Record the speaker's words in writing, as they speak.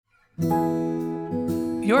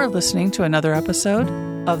You're listening to another episode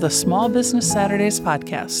of the Small Business Saturdays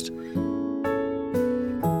podcast.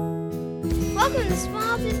 Welcome to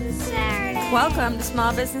Small Business Saturdays. Welcome to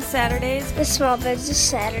Small Business Saturdays The Small Business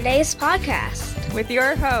Saturdays podcast. with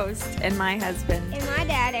your host and my husband. And my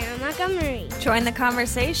dad, Aaron Montgomery. Join the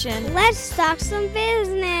conversation. Let's talk some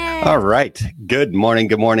business. All right. Good morning.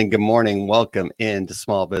 Good morning. Good morning. Welcome into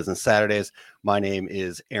Small Business Saturdays. My name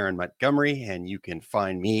is Aaron Montgomery, and you can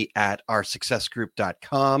find me at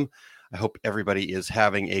oursuccessgroup.com. I hope everybody is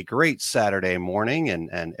having a great Saturday morning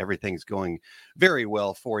and everything's going very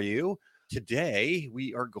well for you. Today,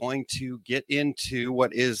 we are going to get into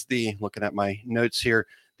what is looking at my notes here,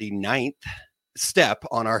 the 9th step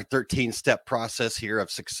on our 13-step process here of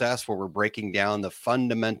success, where we're breaking down the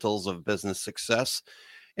fundamentals of business success.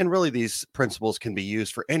 And really, these principles can be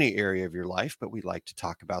used for any area of your life, but we like to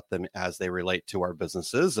talk about them as they relate to our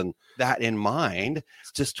businesses. And that in mind,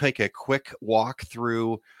 just take a quick walk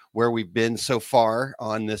through where we've been so far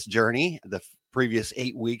on this journey. The previous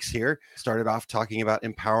 8 weeks here started off talking about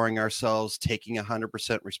empowering ourselves, taking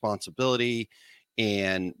 100% responsibility,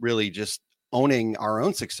 and really just owning our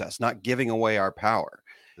own success, not giving away our power.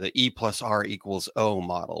 The E+R=O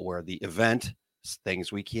model, where the event,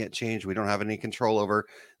 things we can't change, we don't have any control over.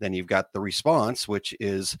 Then you've got the response, which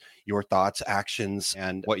is your thoughts, actions,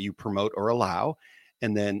 and what you promote or allow.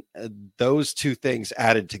 And then those two things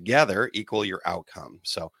added together equal your outcome.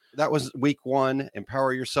 So that was week 1,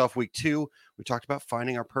 empower yourself. Week 2, we talked about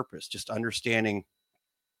finding our purpose, just understanding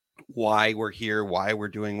why we're here, why we're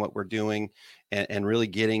doing what we're doing, and really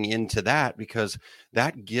getting into that, because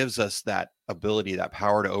that gives us that ability, that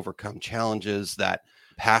power to overcome challenges, that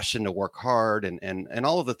passion to work hard, and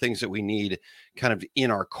all of the things that we need kind of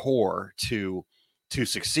in our core to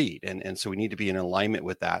succeed. And so we need to be in alignment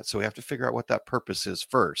with that. So we have to figure out what that purpose is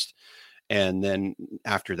first. And then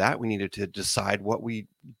after that, we needed to decide what we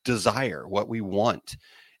desire, what we want.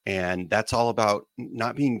 And that's all about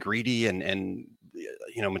not being greedy and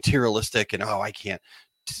materialistic and, I can't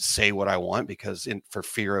say what I want because for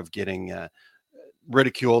fear of getting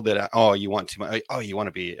ridiculed that, you want too much. You want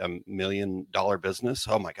to be $1 million business.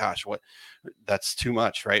 Oh my gosh, that's too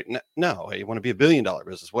much, right? No, you want to be $1 billion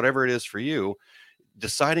business, whatever it is for you.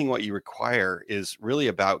 Deciding what you require is really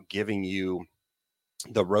about giving you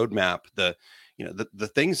the roadmap, the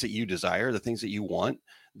things that you desire, the things that you want.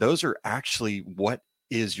 Those are actually what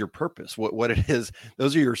is your purpose, what it is.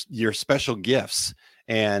 Those are your special gifts.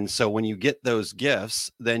 And so when you get those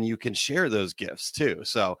gifts, then you can share those gifts too.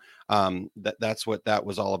 So that's what that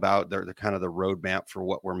was all about. They're kind of the roadmap for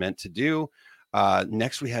what we're meant to do.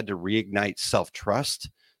 Next, we had to reignite self-trust.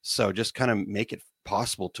 So just kind of make it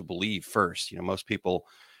possible to believe first. Most people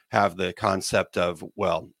have the concept of,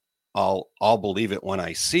 well, I'll believe it when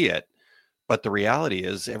I see it. But the reality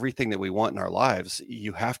is, everything that we want in our lives,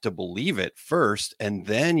 you have to believe it first, and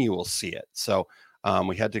then you will see it. So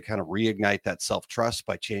we had to kind of reignite that self-trust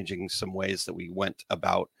by changing some ways that we went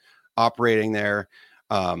about operating there.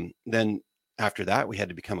 Then after that, we had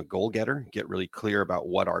to become a goal getter, get really clear about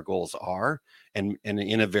what our goals are, and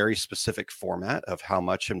in a very specific format of how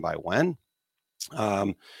much and by when.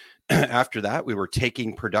 After that, we were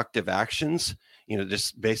taking productive actions,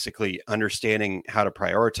 just basically understanding how to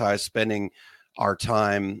prioritize, spending our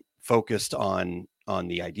time focused on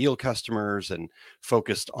the ideal customers and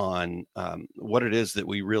focused on what it is that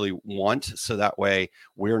we really want. So that way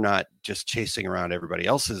we're not just chasing around everybody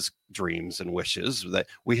else's dreams and wishes, that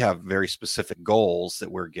we have very specific goals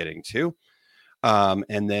that we're getting to.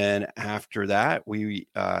 And then after that, we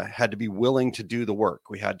had to be willing to do the work.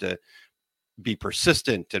 We had to be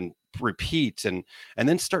persistent and repeat and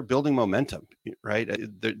then start building momentum, right?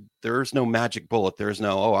 There's no magic bullet. There's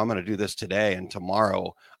no, I'm going to do this today and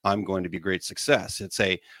tomorrow I'm going to be great success. It's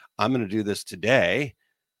I'm going to do this today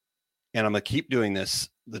and I'm going to keep doing this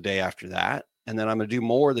the day after that. And then I'm going to do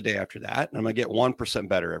more the day after that. And I'm going to get 1%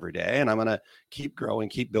 better every day. And I'm going to keep growing,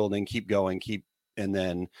 keep building, keep going, and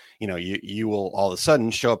then, you will all of a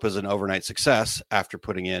sudden show up as an overnight success after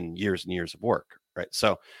putting in years and years of work, right?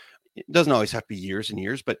 So it doesn't always have to be years and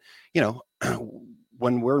years, but,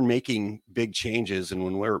 when we're making big changes and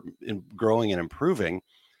when we're growing and improving,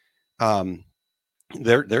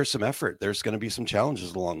 there's some effort. There's going to be some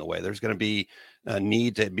challenges along the way. There's going to be a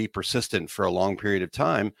need to be persistent for a long period of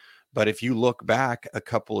time. But if you look back a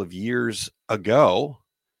couple of years ago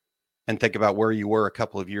and think about where you were a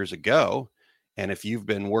couple of years ago, and if you've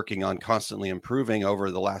been working on constantly improving over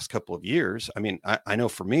the last couple of years, I know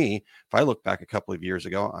for me, if I look back a couple of years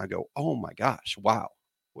ago, I go, oh my gosh, wow,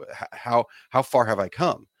 how far have I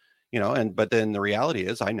come? but then the reality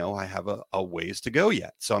is I know I have a ways to go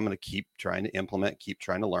yet. So I'm going to keep trying to implement, keep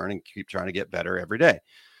trying to learn, and keep trying to get better every day.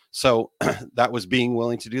 So that was being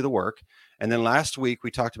willing to do the work. And then last week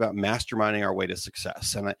we talked about masterminding our way to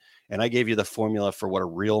success. And I gave you the formula for what a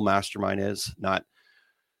real mastermind is. Not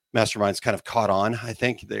masterminds kind of caught on. I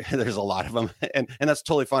think there's a lot of them, and that's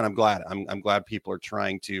totally fine. I'm glad people are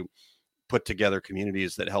trying to put together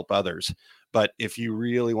communities that help others. But if you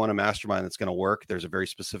really want a mastermind that's going to work, there's a very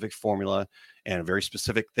specific formula and a very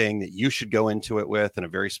specific thing that you should go into it with, and a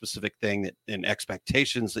very specific thing and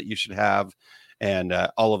expectations that you should have, and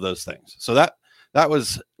all of those things. So that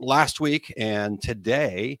was last week, and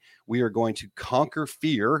today we are going to conquer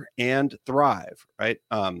fear and thrive. Right?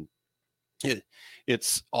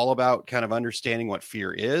 It's all about kind of understanding what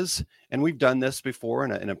fear is, and we've done this before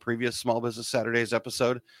in a previous Small Business Saturdays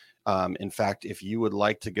episode. In fact, if you would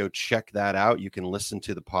like to go check that out, you can listen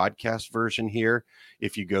to the podcast version here.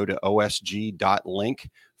 If you go to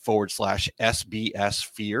osg.link/SBS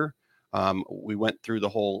fear, we went through the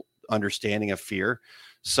whole understanding of fear.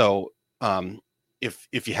 So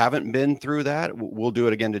if you haven't been through that, we'll do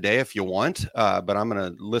it again today if you want. But I'm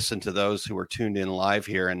going to listen to those who are tuned in live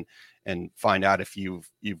here and find out if you've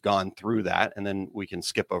gone through that, and then we can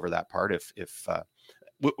skip over that part if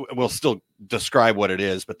we'll still describe what it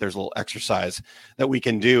is, but there's a little exercise that we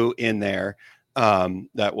can do in there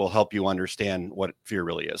that will help you understand what fear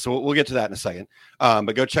really is. So we'll get to that in a second.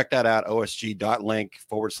 But go check that out,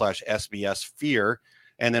 osg.link/SBS fear.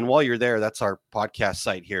 And then while you're there, that's our podcast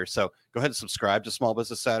site here. So go ahead and subscribe to Small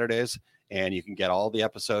Business Saturdays, and you can get all the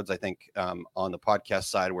episodes. I think on the podcast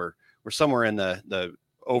side, we're somewhere in the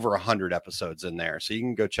over 100 episodes in there. So you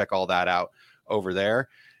can go check all that out over there.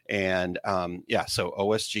 And so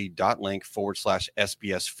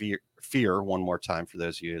osg.link/SBS fear one more time for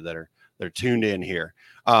those of you that are tuned in here.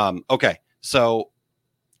 Okay, so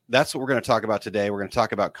that's what we're going to talk about today. We're going to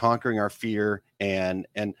talk about conquering our fear, and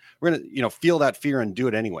we're going to feel that fear and do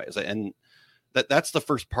it anyways. And that's the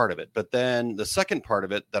first part of it. But then the second part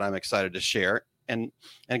of it that I'm excited to share, and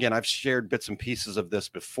again, I've shared bits and pieces of this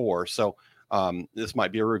before, so this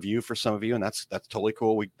might be a review for some of you, and that's totally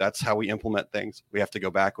cool. That's how we implement things. We have to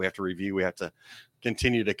go back, we have to review, we have to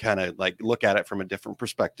continue to kind of like look at it from a different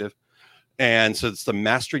perspective. And so it's the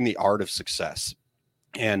mastering the art of success.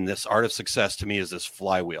 And this art of success to me is this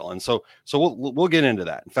flywheel. And so we'll get into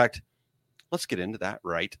that. In fact, let's get into that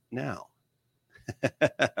right now.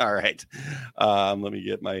 All right. Let me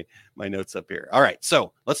get my notes up here. All right.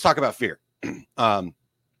 So let's talk about fear.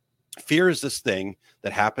 Fear is this thing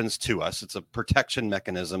that happens to us. It's a protection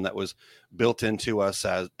mechanism that was built into us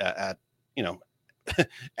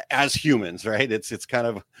as humans, right? It's kind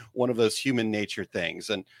of one of those human nature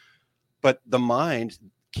things. But the mind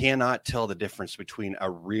cannot tell the difference between a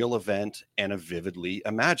real event and a vividly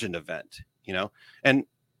imagined event, and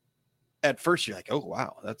at first you're like, oh,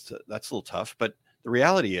 wow, that's a little tough. But the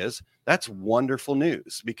reality is that's wonderful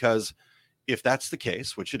news, because if that's the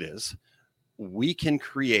case, which it is, we can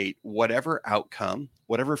create whatever outcome,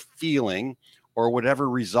 whatever feeling, or whatever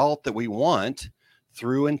result that we want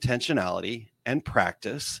through intentionality and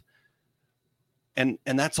practice. And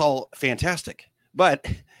that's all fantastic. But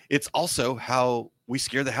it's also how we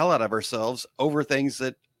scare the hell out of ourselves over things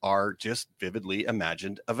that are just vividly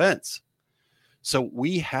imagined events. So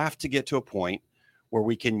we have to get to a point where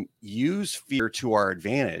we can use fear to our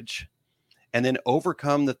advantage, and then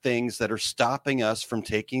overcome the things that are stopping us from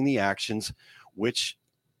taking the actions which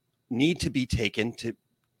need to be taken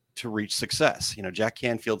to reach success. Jack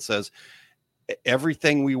Canfield says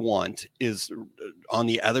everything we want is on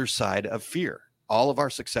the other side of fear. All of our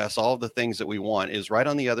success, all of the things that we want is right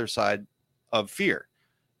on the other side of fear.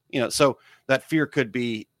 So that fear could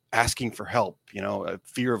be asking for help, a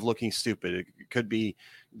fear of looking stupid. It could be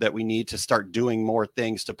that we need to start doing more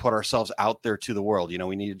things to put ourselves out there to the world.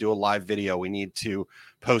 We need to do a live video. We need to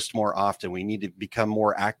post more often. We need to become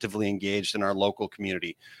more actively engaged in our local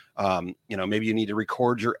community. Maybe you need to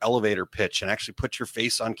record your elevator pitch and actually put your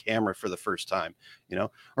face on camera for the first time,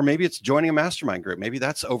 or maybe it's joining a mastermind group. Maybe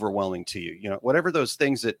that's overwhelming to you, whatever those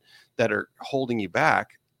things that are holding you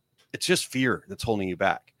back, it's just fear that's holding you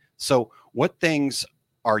back. So what things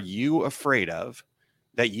are you afraid of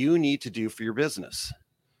that you need to do for your business?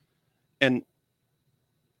 And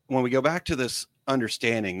when we go back to this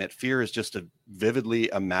understanding that fear is just a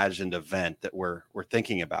vividly imagined event that we're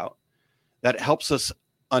thinking about, that helps us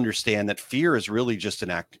understand that fear is really just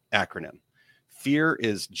an acronym. Fear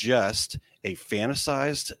is just a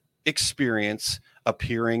fantasized experience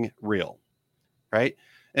appearing real, right?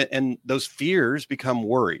 And those fears become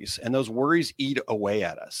worries, and those worries eat away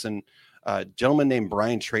at us. And A gentleman named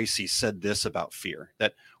Brian Tracy said this about fear,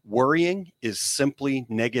 that worrying is simply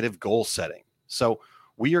negative goal setting. So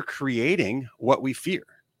we are creating what we fear.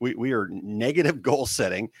 We are negative goal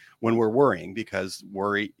setting when we're worrying, because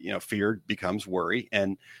worry, fear becomes worry,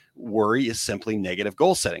 and worry is simply negative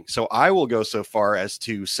goal setting. So I will go so far as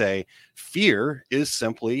to say fear is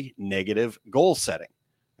simply negative goal setting,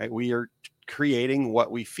 right? We are creating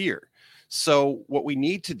what we fear. So what we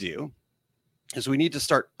need to do is we need to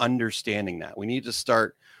start understanding that. We need to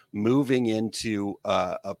start moving into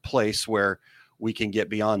a place where we can get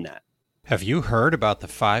beyond that. Have you heard about the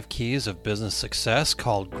 5 keys of business success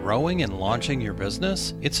called Growing and Launching Your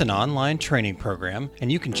Business? It's an online training program,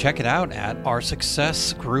 and you can check it out at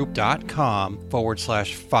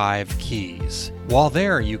oursuccessgroup.com/5 keys. While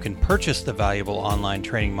there, you can purchase the valuable online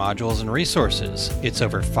training modules and resources. It's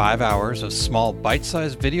over 5 hours of small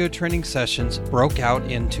bite-sized video training sessions broke out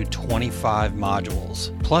into 25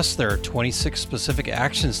 modules. Plus, there are 26 specific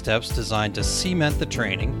action steps designed to cement the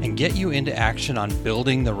training and get you into action on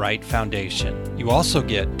building the right foundation. You also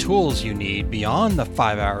get tools you need beyond the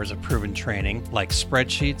 5 hours of proven training, like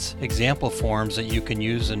spreadsheets, example forms that you can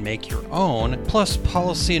use and make your own, plus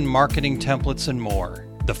policy and marketing templates and more.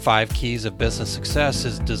 The 5 Keys of Business Success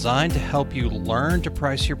is designed to help you learn to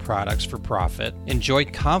price your products for profit, enjoy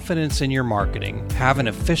confidence in your marketing, have an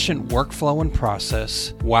efficient workflow and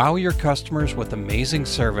process, wow your customers with amazing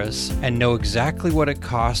service, and know exactly what it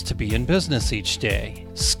costs to be in business each day.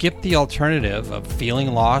 Skip the alternative of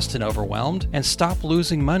feeling lost and overwhelmed, and stop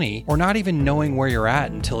losing money or not even knowing where you're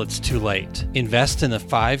at until it's too late. Invest in the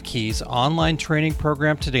 5 Keys online training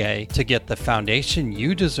program today to get the foundation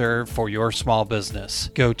you deserve for your small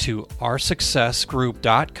business. Go to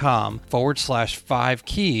oursuccessgroup.com/5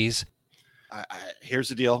 keys. Here's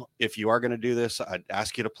the deal. If you are going to do this, I'd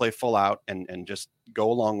ask you to play full out and just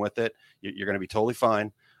go along with it. You're going to be totally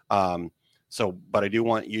fine. But I do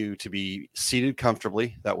want you to be seated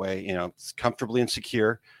comfortably. That way, it's comfortably and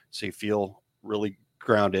secure, so you feel really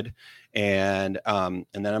grounded. And then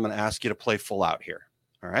I'm going to ask you to play full out here.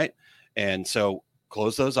 All right. And so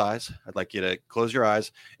close those eyes. I'd like you to close your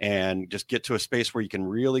eyes and just get to a space where you can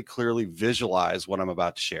really clearly visualize what I'm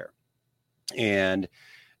about to share. And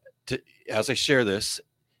as I share this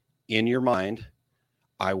in your mind,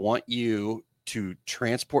 I want you to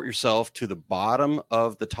transport yourself to the bottom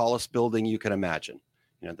of the tallest building you can imagine,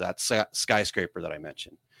 that skyscraper that I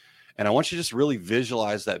mentioned. And I want you to just really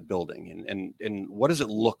visualize that building and what does it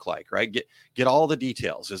look like, right? Get all the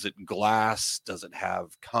details. Is it glass? Does it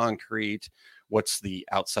have concrete? What's the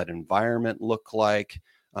outside environment look like?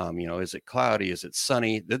 Is it cloudy? Is it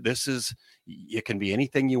sunny? It can be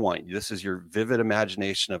anything you want. This is your vivid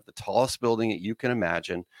imagination of the tallest building that you can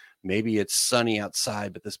imagine. Maybe it's sunny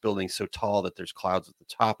outside, but this building's so tall that there's clouds at the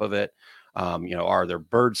top of it. Are there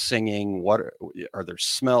birds singing? Are there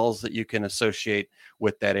smells that you can associate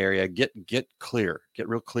with that area? Get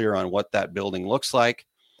real clear on what that building looks like.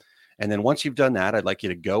 And then once you've done that, I'd like you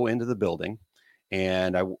to go into the building,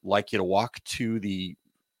 and I would like you to walk to the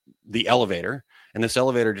elevator. And this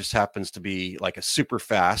elevator just happens to be like a super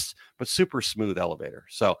fast, but super smooth elevator.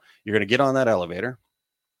 So you're going to get on that elevator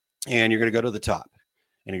and you're going to go to the top,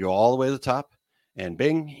 and you go all the way to the top, and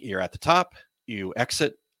bing, you're at the top. You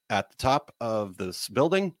exit at the top of this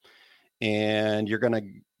building, and you're going to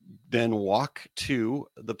then walk to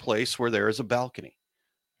the place where there is a balcony,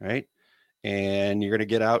 right? And you're going to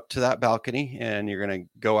get out to that balcony, and you're going to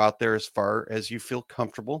go out there as far as you feel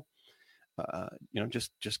comfortable.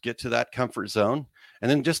 Just get to that comfort zone,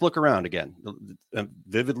 and then just look around again.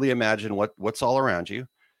 Vividly imagine what's all around you,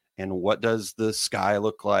 and what does the sky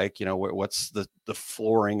look like? What's the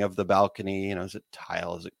flooring of the balcony? Is it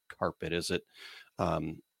tile? Is it carpet? Is it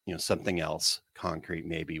something else, concrete,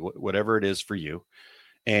 maybe, whatever it is for you.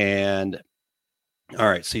 And all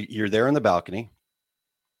right, so you're there on the balcony.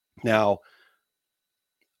 Now,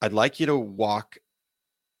 I'd like you to walk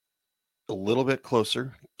a little bit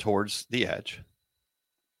closer towards the edge,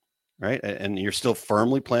 right? And you're still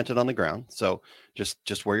firmly planted on the ground. So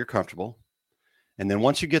just where you're comfortable. And then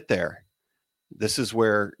once you get there, this is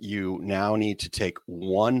where you now need to take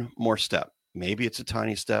one more step. Maybe it's a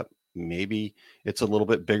tiny step. Maybe it's a little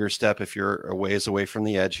bit bigger step if you're a ways away from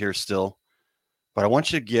the edge here still. But I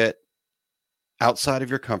want you to get outside of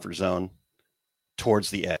your comfort zone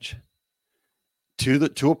towards the edge,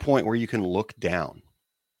 to a point where you can look down.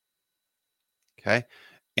 Okay.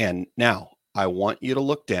 And now I want you to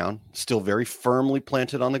look down, still very firmly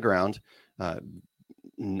planted on the ground,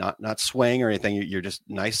 not swaying or anything. You're just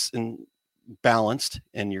nice and balanced,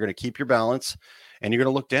 and you're going to keep your balance, and you're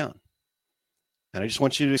going to look down. And I just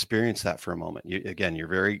want you to experience that for a moment. You're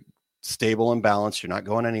very stable and balanced. You're not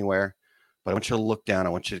going anywhere. but I want you to look down. I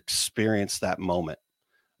want you to experience that moment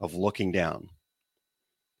of looking down.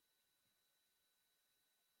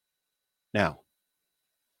 Now,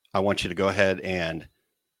 I want you to go ahead and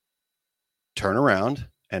turn around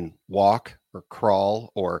and walk or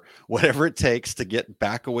crawl or whatever it takes to get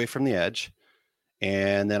back away from the edge.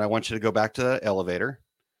 And then I want you to go back to the elevator,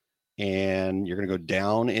 and you're going to go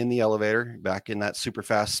down in the elevator, back in that super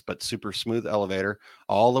fast but super smooth elevator,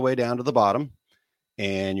 all the way down to the bottom.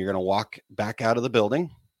 And you're going to walk back out of the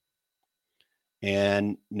building.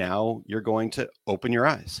 And now you're going to open your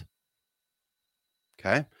eyes.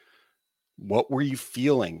 Okay. What were you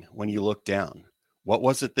feeling when you looked down? What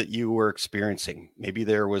was it that you were experiencing? Maybe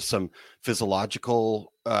there was some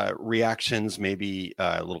physiological reactions, maybe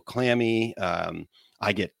a little clammy.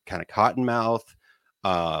 I get kind of cotton mouth.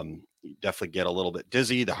 You definitely get a little bit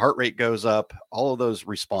dizzy. The heart rate goes up, all of those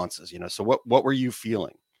responses, so what were you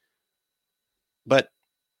feeling? But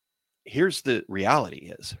here's the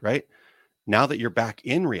reality is, right? Now that you're back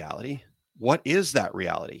in reality, what is that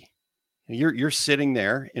reality? You're sitting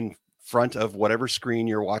there in front of whatever screen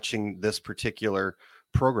you're watching this particular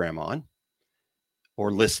program on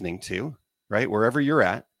or listening to, right? Wherever you're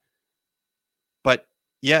at. But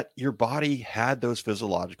yet your body had those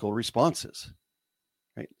physiological responses,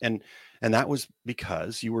 right? And that was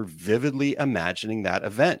because you were vividly imagining that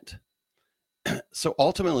event. So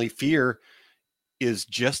ultimately, fear is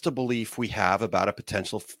just a belief we have about a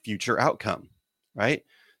potential future outcome, right?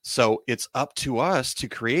 So it's up to us to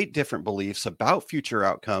create different beliefs about future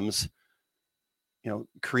outcomes,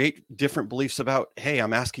 create different beliefs about, hey,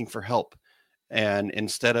 I'm asking for help. And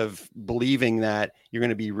instead of believing that you're going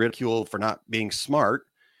to be ridiculed for not being smart,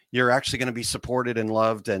 you're actually going to be supported and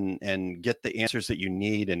loved and get the answers that you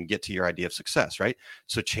need and get to your idea of success, right?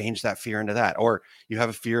 So change that fear into that. Or you have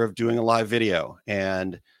a fear of doing a live video,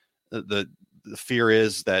 and the fear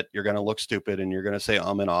is that you're going to look stupid and you're going to say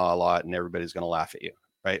and ah a lot and everybody's going to laugh at you,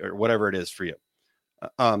 right? Or whatever it is for you.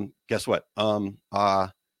 Guess what?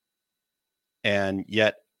 And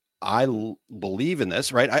yet I believe in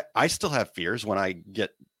this, right? I still have fears when I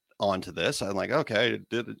get onto this. I'm like, okay,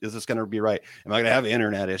 is this going to be right? Am I going to have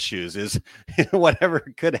internet issues? Is whatever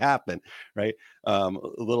could happen, right?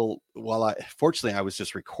 Fortunately, I was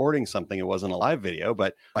just recording something. It wasn't a live video,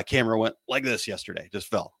 but my camera went like this yesterday,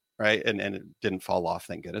 just fell, right? And it didn't fall off,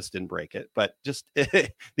 thank goodness, didn't break it, but just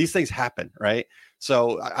these things happen, right?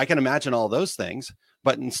 So I can imagine all those things,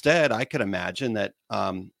 but instead I could imagine that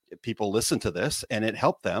people listen to this and it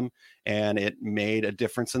helped them and it made a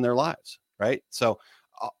difference in their lives, right? So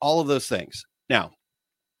all of those things. Now,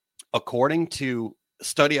 according to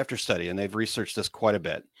study after study, and they've researched this quite a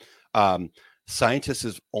bit, scientists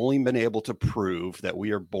have only been able to prove that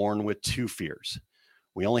we are born with two fears.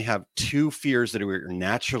 We only have two fears that we're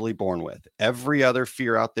naturally born with. Every other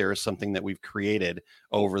fear out there is something that we've created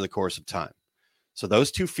over the course of time. So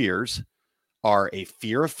those two fears are a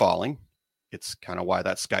fear of falling. It's kind of why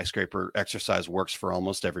that skyscraper exercise works for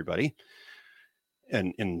almost everybody.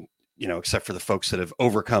 And except for the folks that have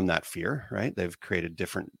overcome that fear, right? They've created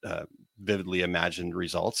different vividly imagined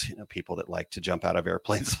results, people that like to jump out of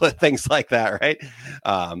airplanes, things like that, right?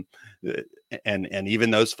 And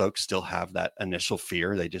even those folks still have that initial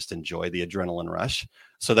fear. They just enjoy the adrenaline rush.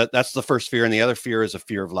 So that's the first fear. And the other fear is a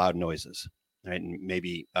fear of loud noises, right? And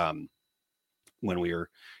maybe when we were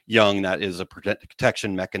young, that is a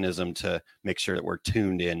protection mechanism to make sure that we're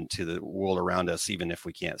tuned in to the world around us, even if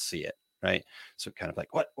we can't see it. Right. So kind of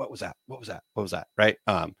like, what was that? What was that? What was that? Right.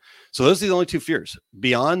 So those are the only two fears.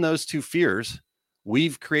 Beyond those two fears,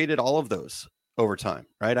 we've created all of those over time.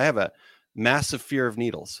 Right. I have a massive fear of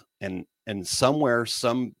needles, and somewhere,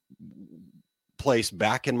 some place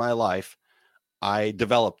back in my life, I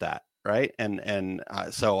developed that. Right. And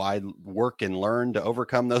so I work and learn to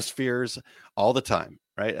overcome those fears all the time.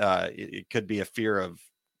 Right. It could be a fear of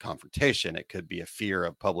confrontation. It could be a fear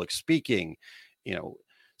of public speaking,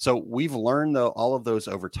 So we've learned all of those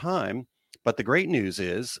over time, but the great news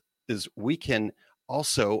is we can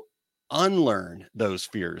also unlearn those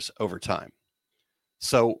fears over time.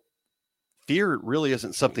 So fear really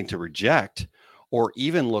isn't something to reject or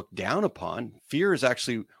even look down upon. Fear is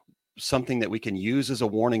actually something that we can use as a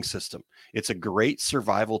warning system. It's a great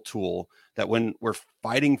survival tool that when we're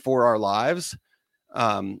fighting for our lives,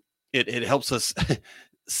 it helps us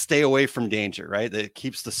stay away from danger, right? It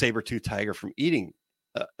keeps the saber-toothed tiger from eating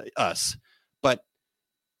us. But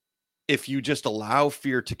if you just allow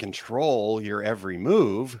fear to control your every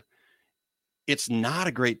move, it's not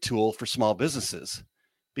a great tool for small businesses,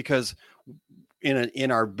 because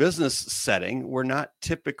in our business setting, we're not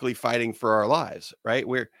typically fighting for our lives, right?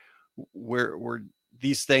 We're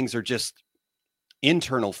these things are just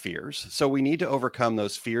internal fears. So we need to overcome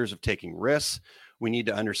those fears of taking risks. We need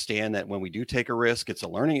to understand that when we do take a risk, it's a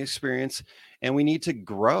learning experience, and we need to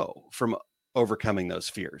grow from overcoming those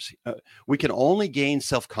fears. We can only gain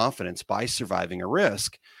self-confidence by surviving a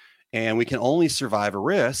risk, and we can only survive a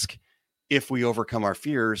risk if we overcome our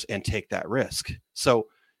fears and take that risk. So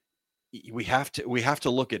we have to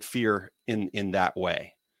look at fear in that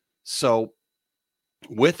way. So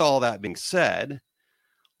with all that being said,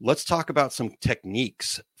 let's talk about some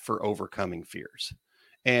techniques for overcoming fears.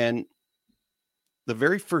 And the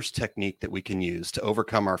very first technique that we can use to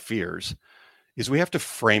overcome our fears is we have to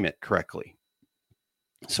frame it correctly.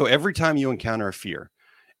 So every time you encounter a fear,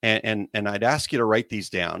 and I'd ask you to write these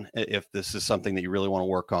down if this is something that you really want to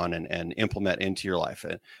work on and implement into your life.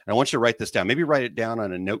 And I want you to write this down. Maybe write it down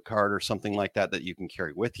on a note card or something like that you can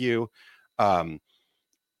carry with you.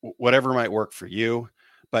 Whatever might work for you.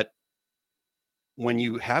 But when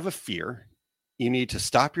you have a fear, you need to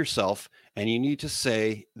stop yourself and you need to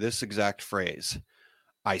say this exact phrase: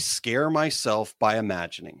 I scare myself by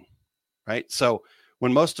imagining, right? So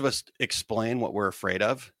when most of us explain what we're afraid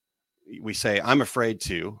of, we say, I'm afraid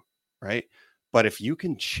to, right? But if you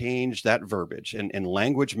can change that verbiage, and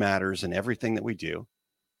language matters in everything that we do,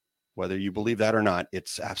 whether you believe that or not,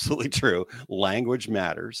 it's absolutely true. Language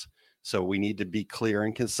matters. So we need to be clear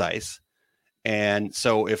and concise. And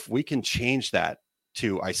so if we can change that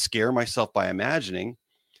to I scare myself by imagining,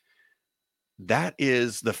 that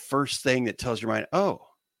is the first thing that tells your mind, oh,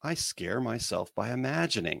 I scare myself by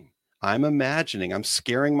imagining. I'm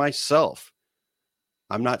scaring myself.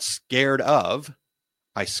 I'm not scared of,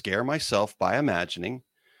 I scare myself by imagining.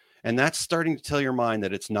 And that's starting to tell your mind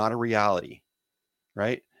that it's not a reality,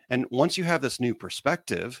 right? And once you have this new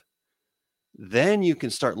perspective, then you can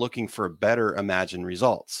start looking for better imagined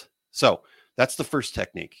results. So that's the first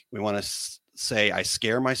technique. We want to say, I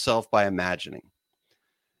scare myself by imagining.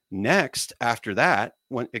 Next, after that,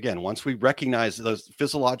 once we recognize those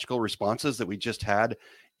physiological responses that we just had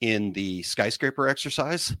in the skyscraper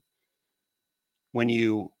exercise, when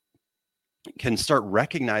you can start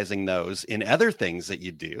recognizing those in other things that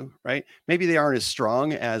you do, right? Maybe they aren't as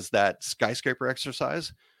strong as that skyscraper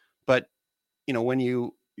exercise, but when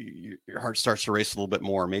your heart starts to race a little bit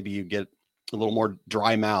more, maybe you get a little more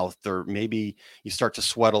dry mouth, or maybe you start to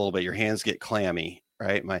sweat a little bit, your hands get clammy,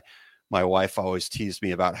 right? My wife always teased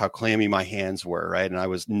me about how clammy my hands were, right? And I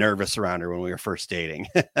was nervous around her when we were first dating.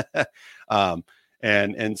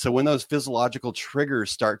 And so when those physiological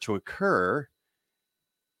triggers start to occur,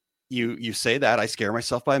 you say that I scare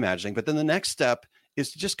myself by imagining, but then the next step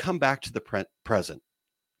is to just come back to the present,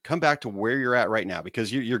 come back to where you're at right now,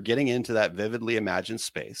 because you're getting into that vividly imagined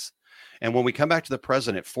space. And when we come back to the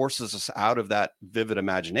present, it forces us out of that vivid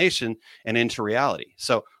imagination and into reality.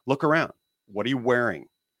 So look around. What are you wearing?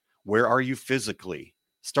 Where are you physically?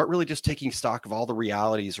 Start really just taking stock of all the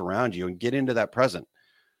realities around you and get into that present.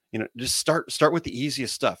 Just start with the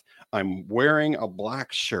easiest stuff. I'm wearing a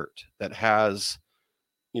black shirt that has,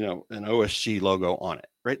 an OSG logo on it,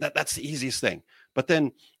 right? That's the easiest thing. But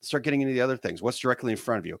then start getting into the other things. What's directly in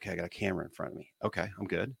front of you? Okay, I got a camera in front of me. Okay, I'm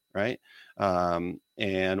good, right?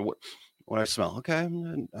 And what I smell? Okay,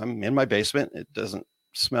 I'm in my basement. It doesn't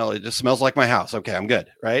smell. It just smells like my house. Okay, I'm good,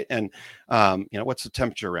 right? And what's the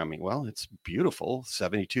temperature around me? Well, it's beautiful,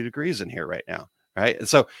 72 degrees in here right now, right? And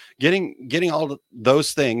so getting all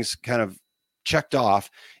those things kind of checked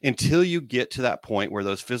off until you get to that point where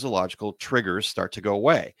those physiological triggers start to go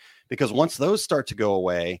away. Because once those start to go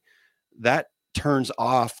away, that turns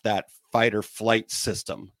off that fight or flight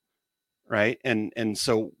system, right? And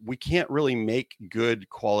so we can't really make good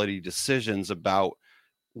quality decisions about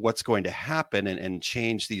what's going to happen and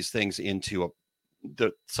change these things into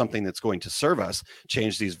something that's going to serve us,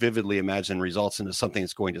 change these vividly imagined results into something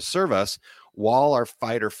that's going to serve us while our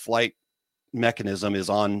fight or flight mechanism is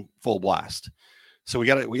on full blast. So we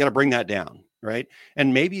got to bring that down, right?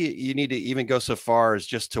 And maybe you need to even go so far as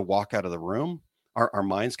just to walk out of the room. Our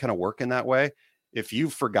minds kind of work in that way. If you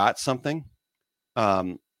forgot something,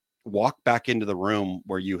 walk back into the room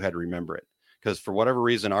where you had remember it. Because for whatever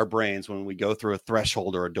reason, our brains, when we go through a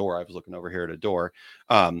threshold or a door, I was looking over here at a door,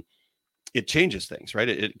 it changes things, right?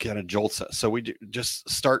 It kind of jolts us. So we just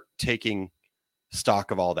start taking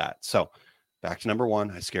stock of all that. So back to number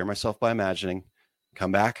one, I scare myself by imagining,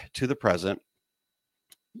 come back to the present.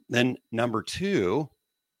 Then number two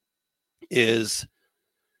is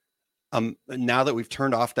now that we've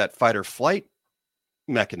turned off that fight or flight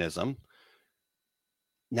mechanism,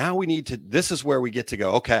 now this is where we get to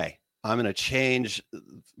go, okay, I'm going to change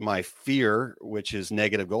my fear, which is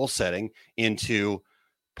negative goal setting, into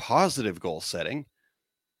positive goal setting.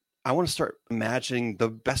 I want to start imagining the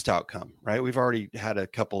best outcome, right? We've already had a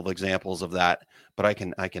couple of examples of that, but I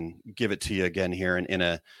can give it to you again here in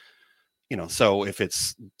a, so if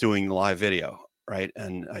it's doing live video, right?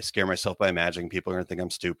 And I scare myself by imagining people are going to think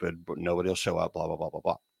I'm stupid, but nobody will show up, blah, blah, blah, blah,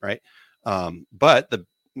 blah, right? But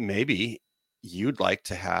maybe you'd like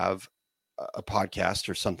to have a podcast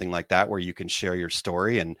or something like that where you can share your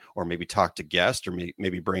story or maybe talk to guests or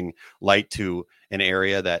maybe bring light to an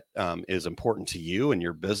area that is important to you and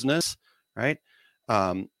your business, right?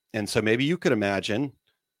 And so maybe you could imagine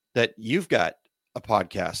that you've got a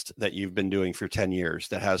podcast that you've been doing for 10 years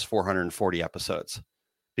that has 440 episodes,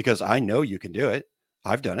 because I know you can do it.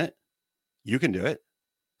 I've done it. You can do it.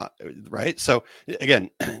 Right. So again,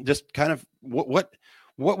 just kind of what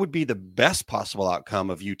would be the best possible outcome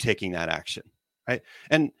of you taking that action, right?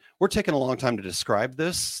 And we're taking a long time to describe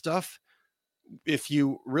this stuff. If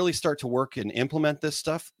you really start to work and implement this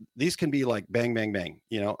stuff, these can be like bang, bang, bang.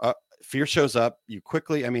 Fear shows up, you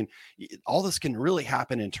quickly, all this can really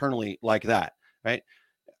happen internally like that, right?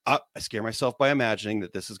 I scare myself by imagining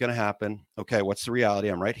that this is going to happen. Okay, what's the reality?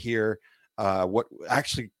 I'm right here. What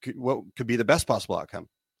could be the best possible outcome?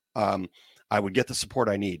 I would get the support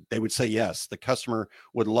I need. They would say yes. The customer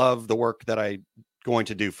would love the work that I'm going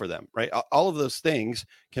to do for them, right? All of those things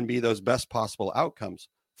can be those best possible outcomes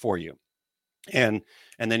for you. And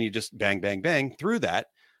then you just bang, bang, bang through that.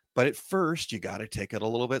 But at first, you got to take it a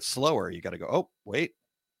little bit slower. You got to go, oh, wait.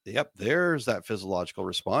 Yep, there's that physiological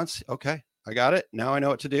response. Okay, I got it. Now I know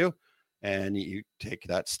what to do. And you take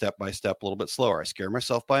that step by step a little bit slower. I scare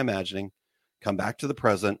myself by imagining, come back to the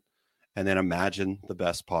present, and then imagine the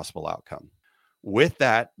best possible outcome. With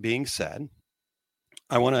that being said,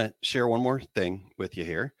 I want to share one more thing with you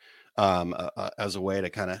here as a way to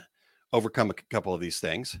kind of overcome a couple of these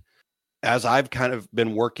things. As I've kind of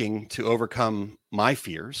been working to overcome my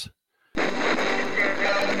fears.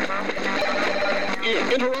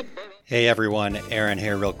 Hey everyone, Aaron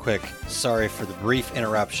here real quick. Sorry for the brief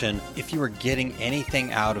interruption. If you are getting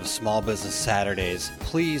anything out of Small Business Saturdays,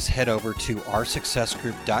 please head over to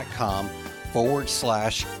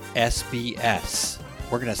oursuccessgroup.com/SBS.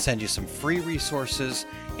 We're going to send you some free resources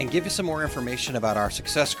and give you some more information about our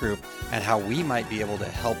success group and how we might be able to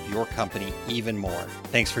help your company even more.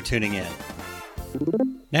 Thanks for tuning in.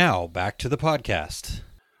 Now, back to the podcast.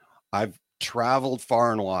 I've traveled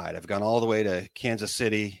far and wide. I've gone all the way to Kansas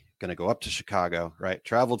City, going to go up to Chicago, right?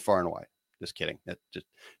 Traveled far and wide. Just kidding. That's just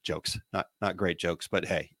jokes. Not great jokes, but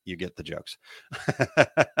hey, you get the jokes.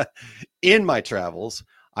 In my travels,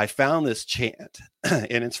 I found this chant,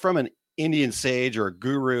 and it's from an Indian sage or a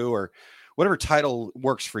guru or whatever title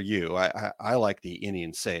works for you. I like the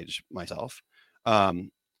Indian sage myself. And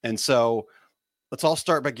so let's all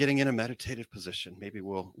start by getting in a meditative position. Maybe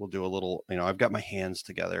we'll do a little, I've got my hands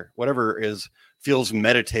together, whatever feels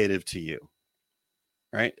meditative to you,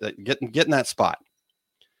 right? Get in that spot.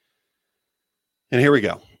 And here we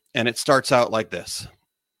go. And it starts out like this.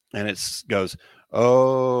 And it goes,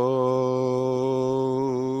 oh,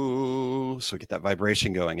 so we get that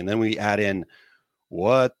vibration going. And then we add in,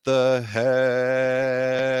 what the heck?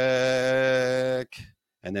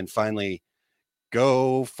 And then finally,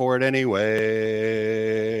 go for it anyway.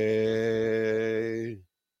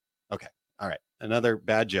 Okay. All right. Another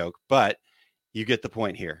bad joke, but you get the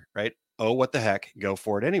point here, right? Oh, what the heck? Go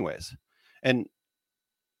for it anyways. And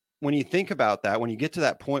when you think about that, when you get to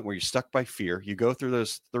that point where you're stuck by fear, you go through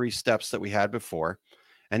those 3 steps that we had before,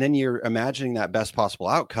 and then you're imagining that best possible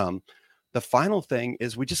outcome. The final thing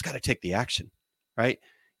is we just got to take the action, right?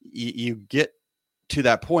 You get to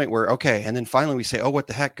that point where, okay, and then finally we say, oh, what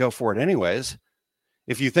the heck? Go for it anyways.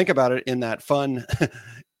 If you think about it in that fun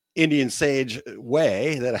Indian sage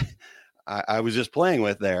way that I was just playing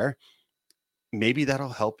with there, maybe that'll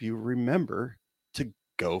help you remember to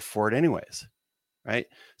go for it anyways. Right.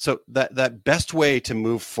 So that best way to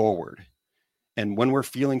move forward. And when we're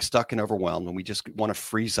feeling stuck and overwhelmed and we just want to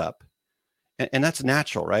freeze up, and that's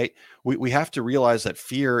natural, right? We have to realize that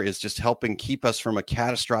fear is just helping keep us from a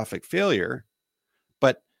catastrophic failure.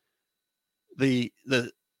 But the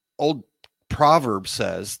old proverb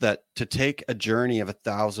says that to take a journey of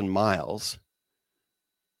 1,000 miles,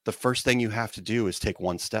 the first thing you have to do is take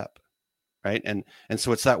one step. Right. And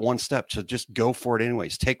so it's that one step to just go for it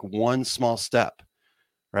anyways. Take one small step.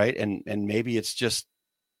 Right. And maybe it's just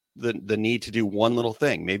the need to do one little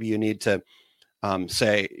thing. Maybe you need to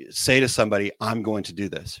say to somebody, I'm going to do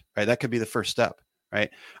this. Right. That could be the first step. Right.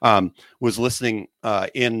 Was listening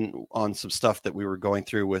in on some stuff that we were going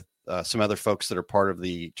through with some other folks that are part of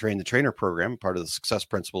the Train the Trainer program, part of the Success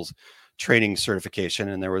Principles training certification.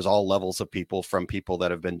 And there was all levels of people, from people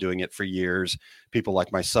that have been doing it for years, people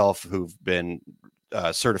like myself who've been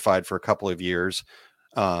certified for a couple of years.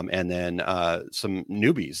 And then some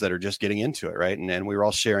newbies that are just getting into it. Right. And we were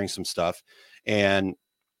all sharing some stuff. And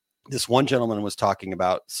this one gentleman was talking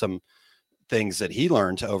about some things that he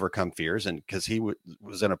learned to overcome fears. And because he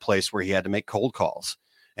was in a place where he had to make cold calls,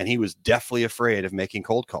 and he was deathly afraid of making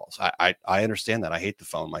cold calls. I understand that. I hate the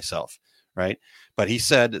phone myself. Right. But he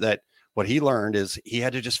said that what he learned is he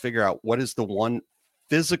had to just figure out what is the one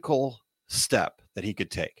physical step that he could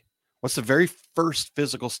take. What's the very first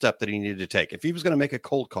physical step that he needed to take? If he was going to make a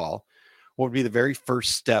cold call, what would be the very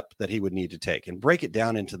first step that he would need to take? And break it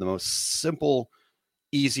down into the most simple,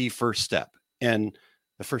 easy first step. And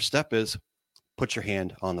the first step is put your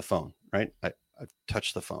hand on the phone, right? I've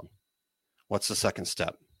touched the phone. What's the second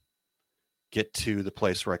step? Get to the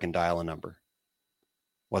place where I can dial a number.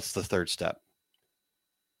 What's the third step?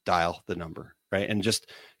 Dial the number, right? And just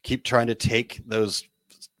keep trying to take those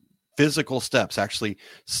physical steps, actually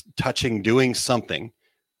touching, doing something.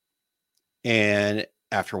 And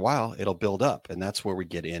after a while, it'll build up. And that's where we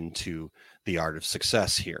get into the art of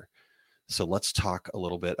success here. So let's talk a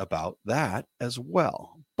little bit about that as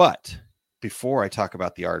well. But before I talk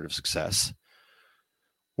about the art of success,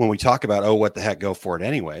 when we talk about, oh, what the heck, go for it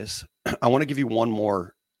anyways, I want to give you one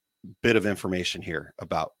more bit of information here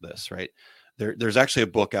about this, right? There's actually a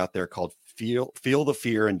book out there called Feel the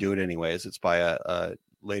Fear and Do It Anyways. It's by a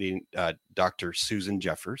lady, Dr. Susan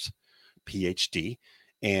Jeffers, PhD.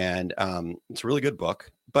 And it's a really good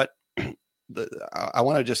book, but I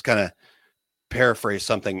want to just kind of paraphrase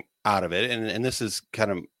something out of it. And this is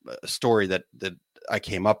kind of a story that I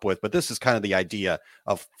came up with, but this is kind of the idea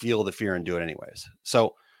of feel the fear and do it anyways.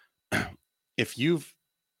 So if you've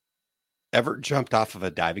ever jumped off of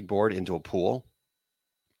a diving board into a pool,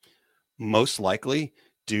 most likely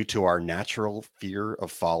due to our natural fear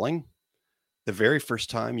of falling, the very first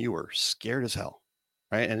time you were scared as hell,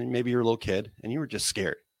 right? And maybe you're a little kid and you were just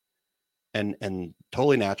scared, and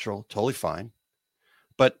totally natural, totally fine.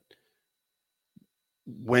 But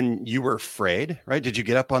when you were afraid, right? Did you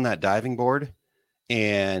get up on that diving board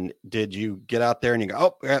and did you get out there and you go,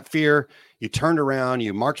 oh, I got fear. You turned around,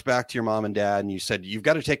 you marched back to your mom and dad and you said, you've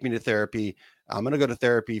got to take me to therapy. I'm going to go to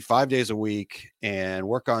therapy 5 days a week and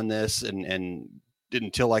work on this and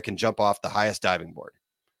until I can jump off the highest diving board.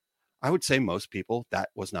 I would say most people, that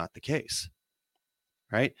was not the case,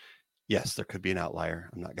 right? Yes, there could be an outlier.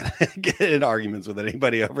 I'm not going to get in arguments with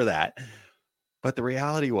anybody over that. But the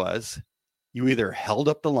reality was you either held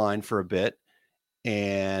up the line for a bit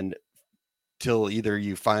and till either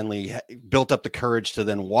you finally built up the courage to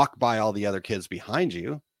then walk by all the other kids behind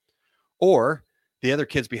you, or the other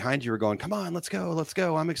kids behind you were going, come on, let's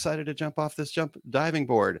go. I'm excited to jump off this diving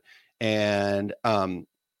board. And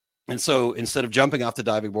so instead of jumping off the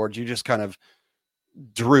diving board, you just kind of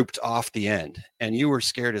drooped off the end and you were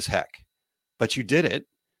scared as heck, but you did it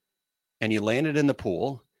and you landed in the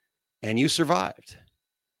pool and you survived.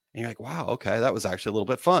 And you're like, wow, okay, that was actually a little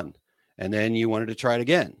bit fun. And then you wanted to try it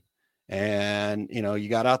again. And, you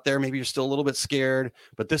got out there, maybe you're still a little bit scared,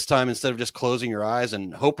 but this time, instead of just closing your eyes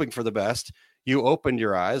and hoping for the best, you opened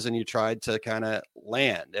your eyes and you tried to kind of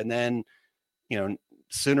land. And then,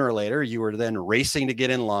 sooner or later, you were then racing to get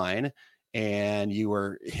in line and you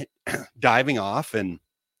were diving off and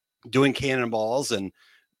doing cannonballs and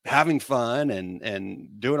having fun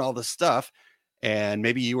and doing all this stuff. And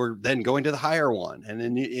maybe you were then going to the higher one. And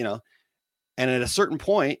then, and at a certain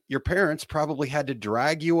point, your parents probably had to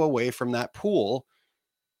drag you away from that pool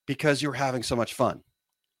because you were having so much fun.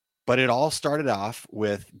 But it all started off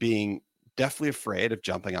with being deathly afraid of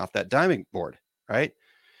jumping off that diving board, right?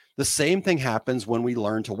 The same thing happens when we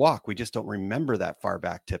learn to walk. We just don't remember that far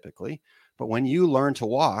back typically. But when you learn to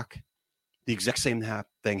walk, the exact same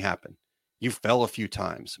thing happened. You fell a few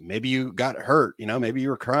times. Maybe you got hurt, maybe you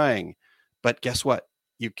were crying. But guess what?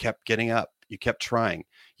 You kept getting up. You kept trying.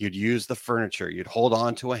 You'd use the furniture. You'd hold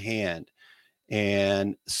on to a hand.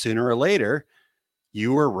 And sooner or later,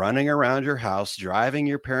 you were running around your house, driving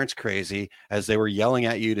your parents crazy as they were yelling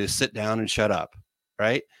at you to sit down and shut up,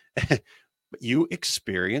 right? But you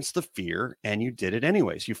experienced the fear and you did it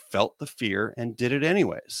anyways. You felt the fear and did it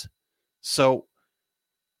anyways. So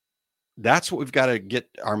that's what we've got to get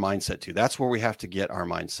our mindset to. That's where we have to get our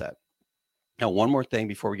mindset. Now, one more thing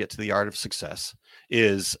before we get to the art of success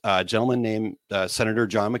is a gentleman named Senator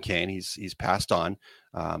John McCain. He's passed on.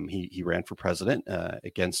 He ran for president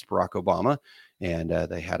against Barack Obama, and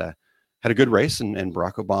they had a good race, and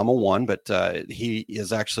Barack Obama won. But he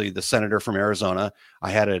is actually the senator from Arizona.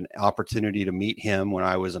 I had an opportunity to meet him when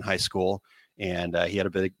I was in high school, and he had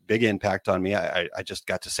a big impact on me. I just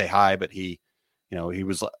got to say hi, but he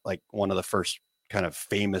was like one of the first kind of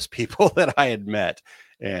famous people that I had met.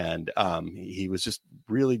 And he was just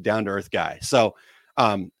really down to earth guy. So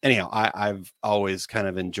anyhow, I've always kind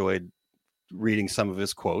of enjoyed reading some of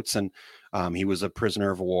his quotes, and he was a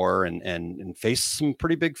prisoner of war and faced some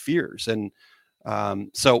pretty big fears. And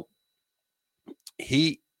so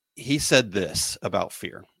he said this about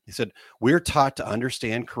fear. He said, "We're taught to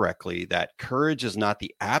understand correctly that courage is not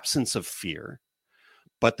the absence of fear,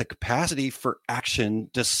 but the capacity for action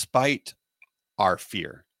despite our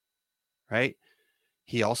fear." Right?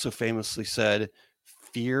 He also famously said,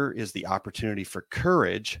 "Fear is the opportunity for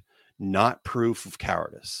courage, not proof of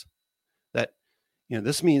cowardice." That,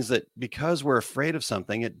 this means that because we're afraid of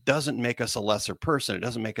something, it doesn't make us a lesser person. It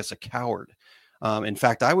doesn't make us a coward. In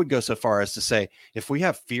fact, I would go so far as to say, if we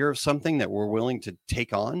have fear of something that we're willing to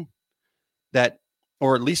take on,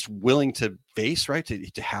 or at least willing to face, right,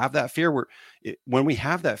 to have that fear, when we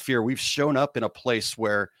have that fear, we've shown up in a place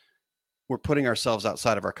where we're putting ourselves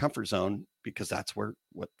outside of our comfort zone, because that's where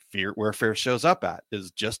fear shows up at, is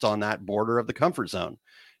just on that border of the comfort zone.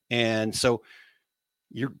 And so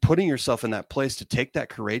you're putting yourself in that place to take that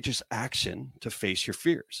courageous action to face your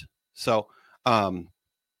fears. So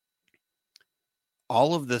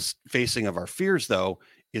all of this facing of our fears, though,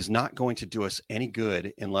 is not going to do us any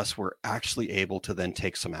good unless we're actually able to then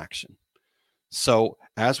take some action. So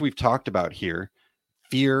as we've talked about here,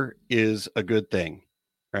 fear is a good thing,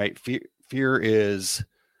 right? Fear is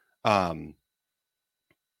a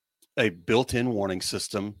built-in warning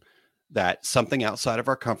system that something outside of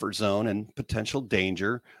our comfort zone and potential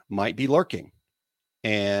danger might be lurking.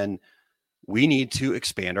 And we need to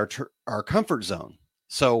expand our comfort zone.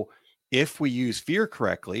 So if we use fear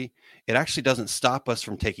correctly, it actually doesn't stop us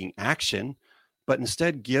from taking action, but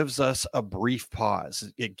instead gives us a brief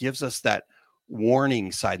pause. It gives us that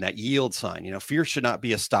warning sign, that yield sign. Fear should not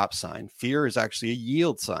be a stop sign. Fear is actually a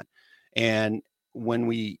yield sign. And when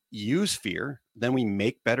we use fear, then we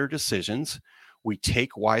make better decisions, we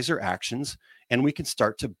take wiser actions, and we can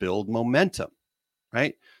start to build momentum,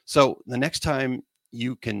 right? So the next time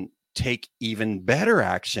you can take even better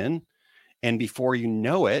action, and before you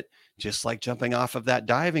know it, just like jumping off of that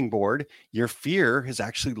diving board, your fear has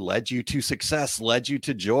actually led you to success, led you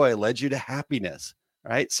to joy, led you to happiness,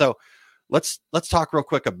 right? So let's talk real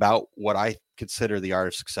quick about what I consider the art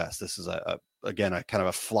of success. This is again, a kind of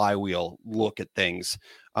a flywheel look at things.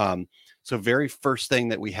 So very first thing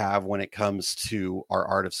that we have when it comes to our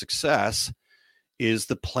art of success is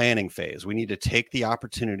the planning phase. We need to take the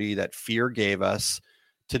opportunity that fear gave us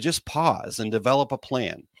to just pause and develop a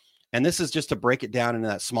plan. And this is just to break it down into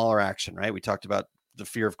that smaller action, right? We talked about the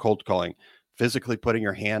fear of cold calling, physically putting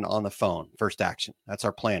your hand on the phone, first action. That's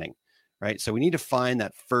our planning, right? So we need to find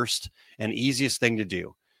that first and easiest thing to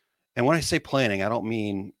do. And when I say planning, I don't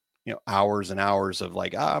mean, hours and hours of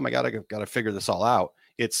like, oh my God, I got to figure this all out.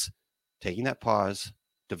 It's taking that pause,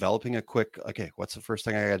 developing a quick, okay, what's the first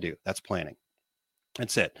thing I got to do? That's planning.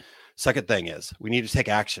 That's it. Second thing is we need to take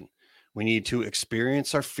action. We need to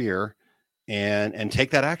experience our fear and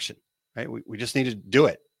take that action, right? We just need to do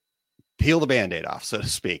it. Peel the Band-Aid off, so to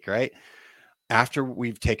speak, right? After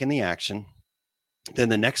we've taken the action, then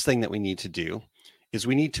the next thing that we need to do is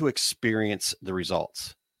we need to experience the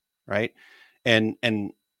results, right? And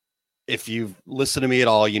if you've listened to me at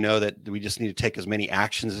all, you know that we just need to take as many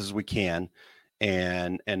actions as we can,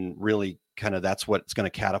 and really kind of that's what's going to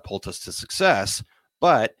catapult us to success.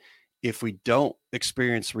 But if we don't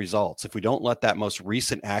experience results, if we don't let that most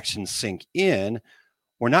recent action sink in,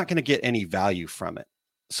 we're not going to get any value from it.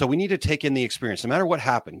 So we need to take in the experience, no matter what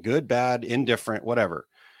happened, good, bad, indifferent, whatever.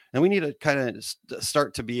 And we need to kind of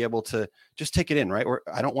start to be able to just take it in, right?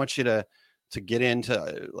 I don't want you to get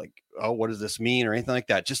into like, oh, what does this mean or anything like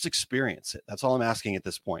that? Just experience it. That's all I'm asking at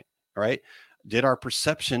this point. All right. Did our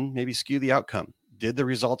perception maybe skew the outcome? Did the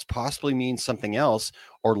results possibly mean something else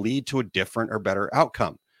or lead to a different or better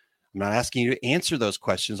outcome? I'm not asking you to answer those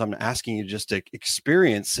questions. I'm asking you just to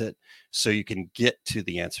experience it so you can get to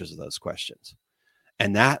the answers of those questions.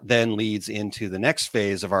 And that then leads into the next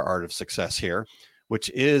phase of our art of success here, which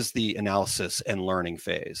is the analysis and learning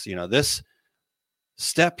phase. This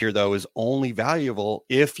step here, though, is only valuable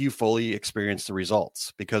if you fully experience the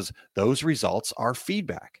results, because those results are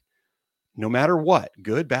feedback. No matter what,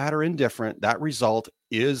 good, bad, or indifferent, that result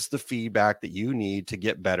is the feedback that you need to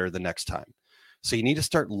get better the next time. So you need to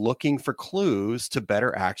start looking for clues to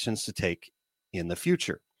better actions to take in the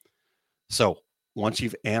future. So once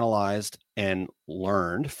you've analyzed and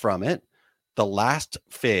learned from it, the last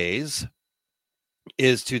phase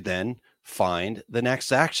is to then find the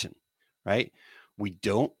next action, right? We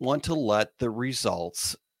don't want to let the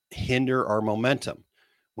results hinder our momentum.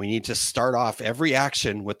 We need to start off every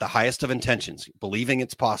action with the highest of intentions, believing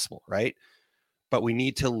it's possible, right? but we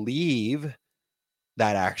need to leave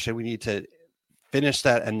that action. We need to finish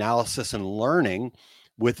that analysis and learning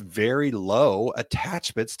with very low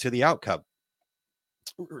attachments to the outcome,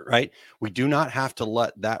 right? We do not have to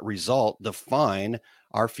let that result define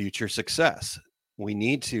our future success. We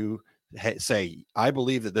need to say, I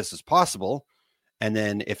believe that this is possible. And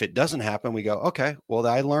then if it doesn't happen, we go, okay, well,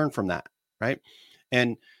 I learned from that, right?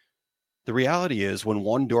 And the reality is when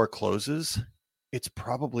one door closes, it's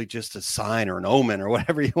probably just a sign or an omen or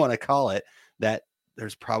whatever you want to call it, that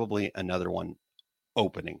there's probably another one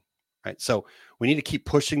opening, right? So we need to keep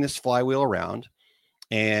pushing this flywheel around,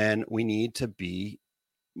 and we need to be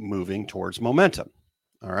moving towards momentum.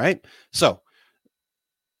 All right. So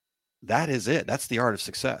that is it. That's the art of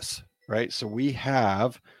success, right? So we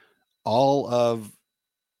have all of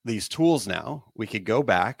these tools now. We could go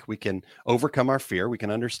back, we can overcome our fear. We can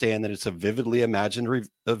understand that it's a vividly imagined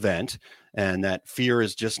event, and that fear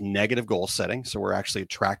is just negative goal setting. So we're actually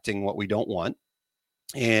attracting what we don't want.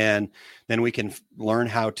 And then we can learn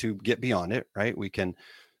how to get beyond it, right? We can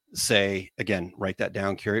say, again, write that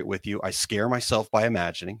down, carry it with you. I scare myself by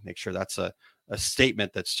imagining. Make sure that's a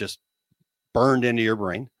statement that's just burned into your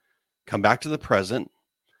brain. Come back to the present,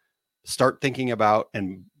 start thinking about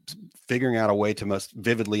and figuring out a way to most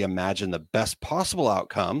vividly imagine the best possible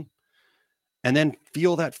outcome, and then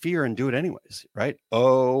feel that fear and do it anyways, right?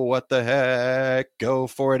 Oh, what the heck? Go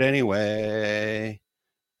for it anyway.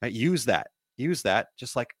 Right? Use that,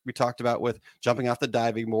 just like we talked about with jumping off the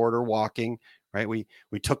diving board or walking, right? We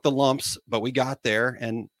took the lumps, but we got there,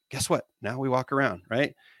 and guess what? Now we walk around,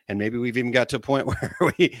 right? And maybe we've even got to a point where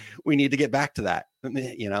we need to get back to that.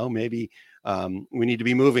 You know, maybe we need to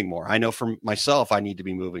be moving more. I know for myself, I need to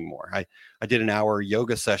be moving more. I did an hour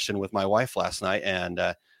yoga session with my wife last night, and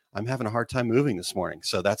I'm having a hard time moving this morning.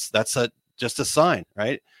 So that's just a sign,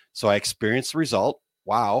 right? So I experienced the result.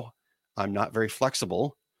 Wow, I'm not very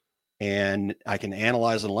flexible. And I can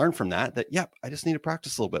analyze and learn from that, yep, I just need to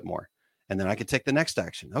practice a little bit more. And then I can take the next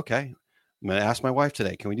action. Okay, I'm going to ask my wife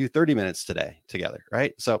today, can we do 30 minutes today together,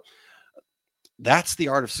 right? So that's the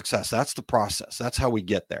art of success. That's the process. That's how we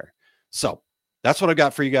get there. So that's what I've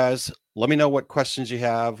got for you guys. Let me know what questions you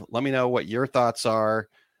have. Let me know what your thoughts are.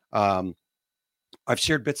 I've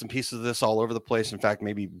shared bits and pieces of this all over the place. In fact,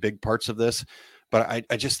 maybe big parts of this, but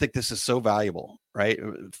I just think this is so valuable, right?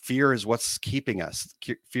 Fear is what's keeping us.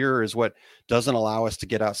 Fear is what doesn't allow us to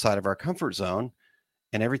get outside of our comfort zone.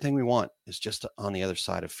 And everything we want is just on the other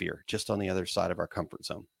side of fear, just on the other side of our comfort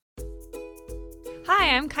zone.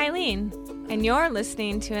 Hi, I'm Kylene, and you're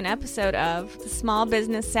listening to an episode of the Small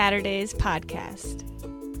Business Saturdays podcast.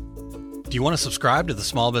 Do you want to subscribe to the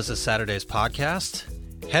Small Business Saturdays podcast?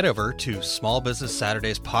 Head over to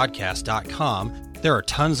smallbusinesssaturdayspodcast.com. There are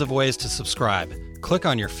tons of ways to subscribe. Click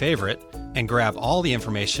on your favorite and grab all the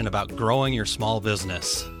information about growing your small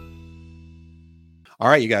business. All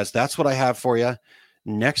right, you guys, that's what I have for you.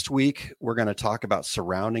 Next week, we're going to talk about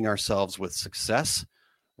surrounding ourselves with success.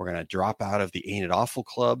 We're going to drop out of the Ain't It Awful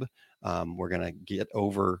Club. We're going to get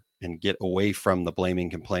over and get away from the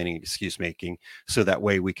blaming, complaining, excuse making, so that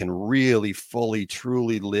way we can really, fully,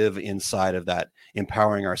 truly live inside of that,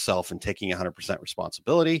 empowering ourselves and taking 100%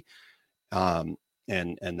 responsibility. And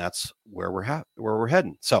that's where we're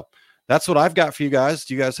heading. So that's what I've got for you guys.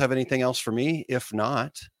 Do you guys have anything else for me? If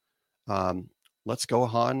not, let's go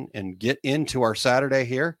on and get into our Saturday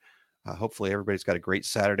here. Hopefully everybody's got a great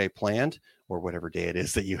Saturday planned, or whatever day it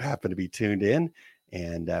is that you happen to be tuned in.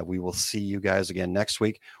 And we will see you guys again next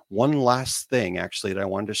week. One last thing, actually, that I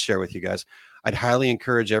wanted to share with you guys. I'd highly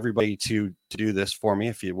encourage everybody to do this for me,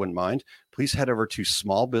 if you wouldn't mind. Please head over to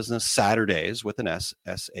Small Business Saturdays with an S,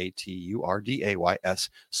 SATURDAYS,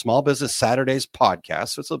 Small Business Saturdays podcast.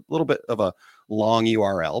 So it's a little bit of a long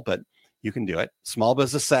URL, but you can do it.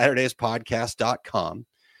 smallbusinesssaturdayspodcast.com.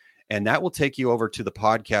 And that will take you over to the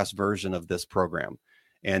podcast version of this program.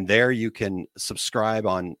 And there you can subscribe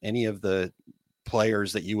on any of the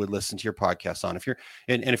players that you would listen to your podcast on. If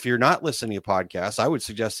you're not listening to podcasts, I would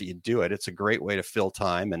suggest that you do it. It's a great way to fill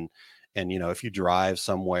time. And if you drive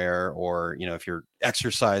somewhere, or, if you're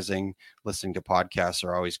exercising, listening to podcasts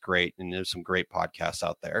are always great. And there's some great podcasts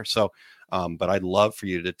out there. So, but I'd love for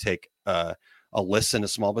you to take a listen to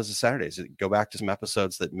Small Business Saturdays. Go back to some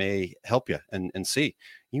episodes that may help you and see.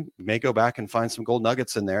 You may go back and find some gold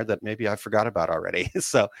nuggets in there that maybe I forgot about already.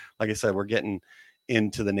 So like I said, we're getting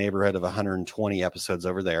into the neighborhood of 120 episodes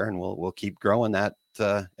over there, and we'll keep growing that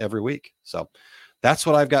every week. So that's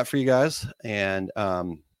what I've got for you guys. And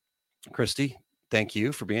Christy, thank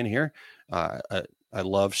you for being here. I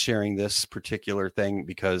love sharing this particular thing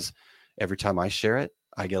because every time I share it,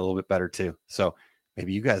 I get a little bit better too. So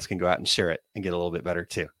maybe you guys can go out and share it and get a little bit better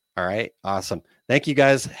too. All right. Awesome. Thank you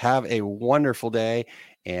guys. Have a wonderful day,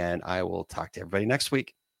 and I will talk to everybody next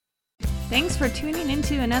week. Thanks for tuning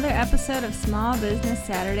into another episode of Small Business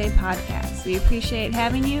Saturday Podcast. We appreciate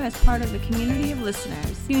having you as part of the community of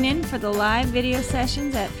listeners. Tune in for the live video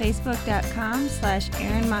sessions at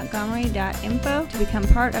facebook.com/aaronmontgomery.info to become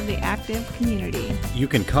part of the active community. You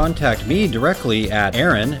can contact me directly at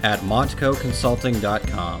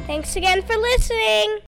aaron@montcoconsulting.com. Thanks again for listening.